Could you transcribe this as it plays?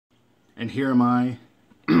And here am I,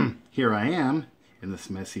 here I am in this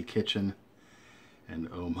messy kitchen, and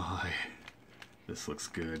oh my, this looks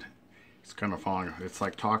good. It's kind of falling, it's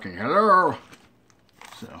like talking, hello!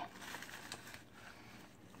 So,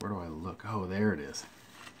 where do I look? Oh, there it is.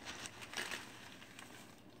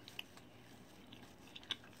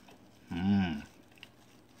 Mmm.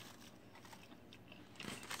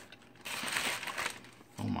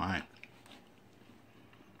 Oh my.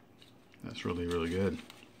 That's really, really good.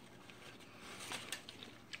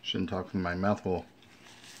 Shouldn't talk with my mouth full.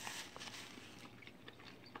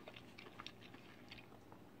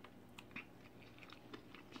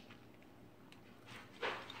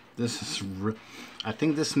 This is, I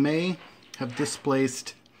think this may have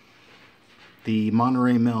displaced the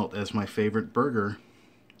Monterey Melt as my favorite burger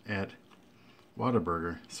at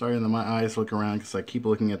Whataburger. Sorry that my eyes look around because I keep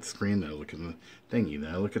looking at the screen, then I look at the thingy,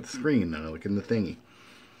 then I look at the screen, then I look at the thingy.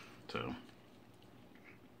 So,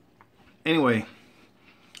 anyway,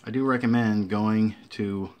 I do recommend going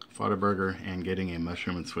to Whataburger and getting a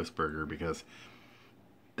mushroom and Swiss burger because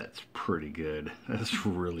that's pretty good. That's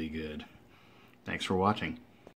really good. Thanks for watching.